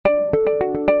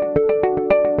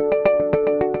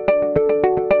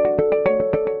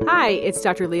it's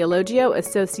Dr. Leah Logio,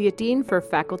 Associate Dean for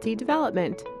Faculty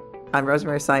Development. I'm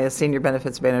Rosemary Saya, Senior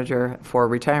Benefits Manager for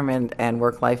Retirement and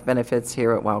Work-Life Benefits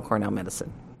here at Weill Cornell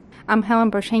Medicine. I'm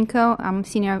Helen Borchenko. I'm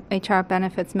Senior HR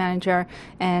Benefits Manager,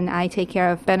 and I take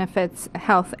care of benefits,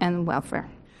 health, and welfare.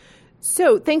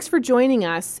 So thanks for joining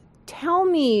us. Tell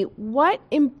me, what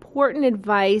important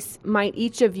advice might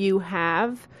each of you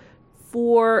have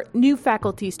for new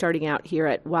faculty starting out here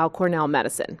at Weill Cornell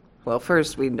Medicine? Well,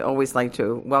 first, we'd always like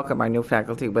to welcome our new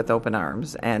faculty with open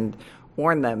arms and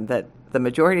warn them that the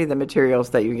majority of the materials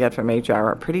that you get from HR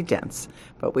are pretty dense,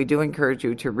 but we do encourage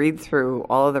you to read through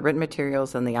all of the written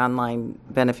materials and the online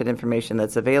benefit information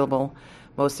that's available.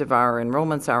 Most of our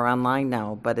enrollments are online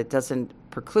now, but it doesn't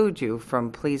preclude you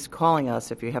from please calling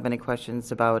us if you have any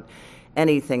questions about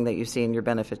anything that you see in your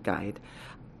benefit guide.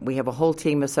 We have a whole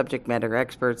team of subject matter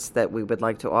experts that we would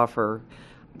like to offer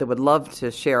that would love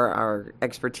to share our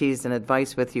expertise and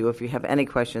advice with you if you have any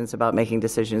questions about making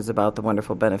decisions about the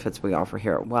wonderful benefits we offer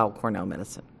here at Weill Cornell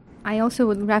Medicine. I also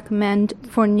would recommend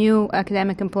for new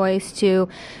academic employees to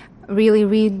really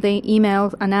read the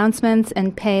email announcements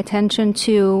and pay attention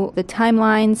to the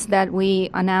timelines that we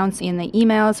announce in the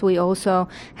emails. We also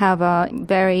have a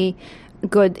very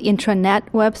good intranet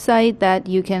website that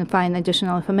you can find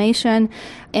additional information,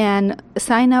 and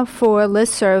sign up for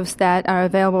listservs that are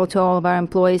available to all of our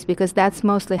employees, because that's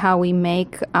mostly how we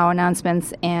make our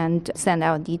announcements and send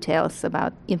out details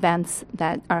about events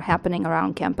that are happening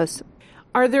around campus.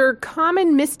 Are there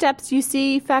common missteps you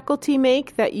see faculty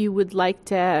make that you would like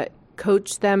to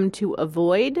coach them to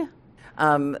avoid?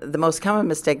 The most common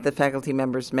mistake that faculty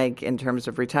members make in terms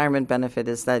of retirement benefit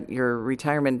is that your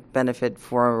retirement benefit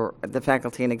for the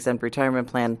faculty and exempt retirement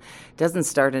plan doesn't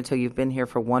start until you've been here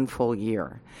for one full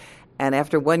year. And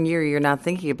after 1 year, you're not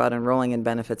thinking about enrolling in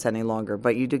benefits any longer,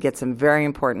 but you do get some very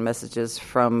important messages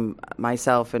from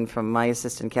myself and from my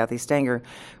assistant, Kathy Stanger,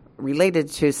 related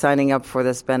to signing up for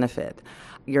this benefit.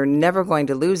 You're never going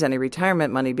to lose any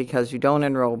retirement money because you don't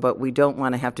enroll, but we don't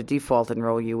want to have to default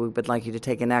enroll you. We would like you to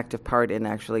take an active part in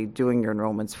actually doing your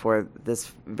enrollments for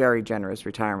this very generous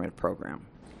retirement program.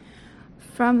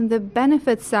 From the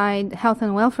benefit side, health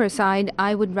and welfare side,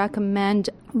 I would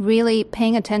recommend really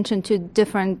paying attention to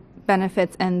different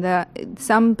benefits, and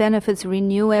some benefits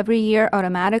renew every year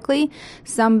automatically.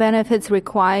 Some benefits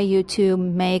require you to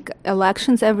make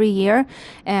elections every year,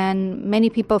 and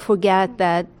many people forget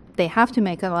that they have to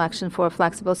make an election for a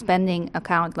flexible spending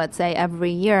account, let's say,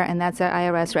 every year, and that's an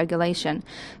IRS regulation.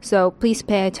 So please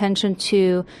pay attention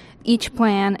to each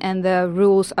plan and the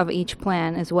rules of each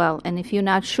plan as well. And if you're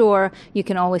not sure, you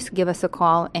can always give us a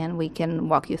call and we can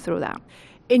walk you through that.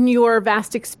 In your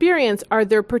vast experience, are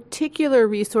there particular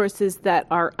resources that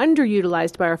are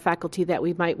underutilized by our faculty that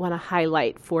we might want to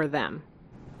highlight for them?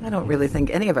 I don't really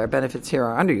think any of our benefits here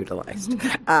are underutilized,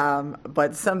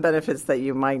 but some benefits that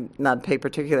you might not pay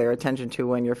particular attention to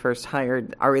when you're first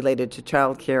hired are related to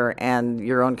child care and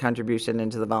your own contribution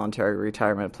into the voluntary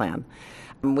retirement plan.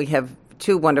 We have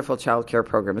two wonderful child care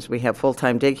programs. We have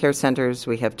full-time daycare centers.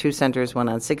 We have two centers, one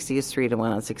on 60th Street and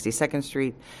one on 62nd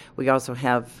Street. We also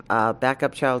have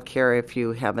backup child care if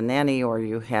you have a nanny or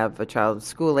you have a child of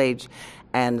school age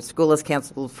and school is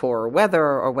canceled for weather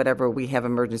or whatever. We have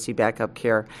emergency backup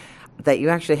care that you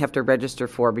actually have to register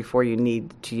for before you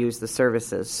need to use the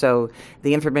services. So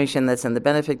the information that's in the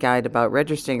benefit guide about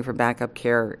registering for backup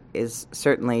care is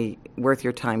certainly worth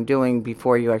your time doing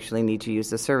before you actually need to use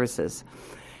the services.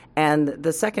 And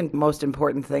the second most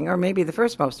important thing, or maybe the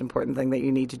first most important thing that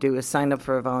you need to do, is sign up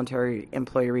for a voluntary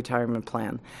employee retirement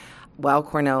plan. Weill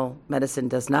Cornell Medicine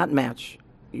does not match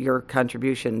your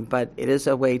contribution, but it is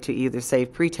a way to either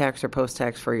save pre-tax or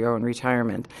post-tax for your own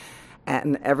retirement.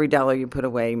 And every dollar you put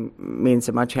away means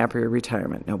a much happier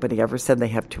retirement. Nobody ever said they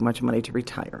have too much money to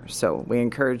retire. So we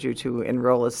encourage you to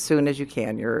enroll as soon as you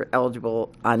can. You're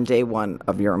eligible on day one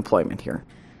of your employment here.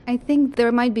 I think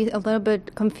there might be a little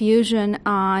bit confusion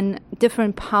on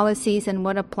different policies and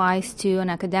what applies to an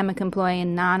academic employee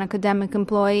and non-academic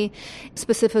employee,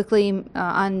 specifically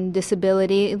on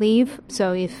disability leave.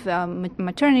 So if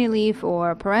maternity leave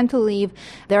or parental leave,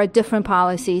 there are different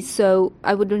policies. So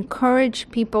I would encourage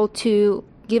people to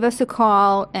give us a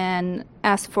call and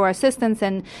ask for assistance,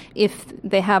 and if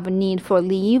they have a need for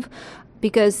leave,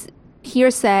 because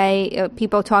hearsay,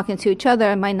 people talking to each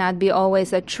other, might not be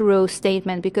always a true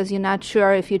statement, because you're not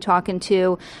sure if you're talking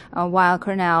to a Weill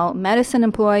Cornell Medicine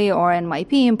employee or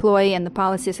NYP employee, and the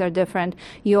policies are different.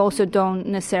 You also don't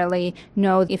necessarily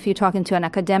know if you're talking to an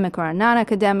academic or a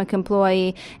non-academic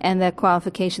employee and the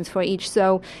qualifications for each.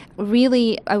 So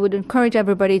really, I would encourage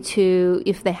everybody to,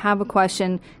 if they have a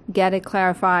question, get it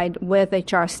clarified with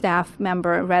HR staff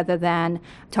member rather than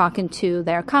talking to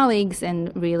their colleagues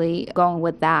and really going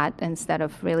with that instead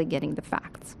of really getting the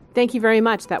facts. Thank you very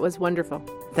much. That was wonderful.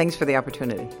 Thanks for the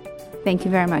opportunity. Thank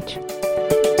you very much.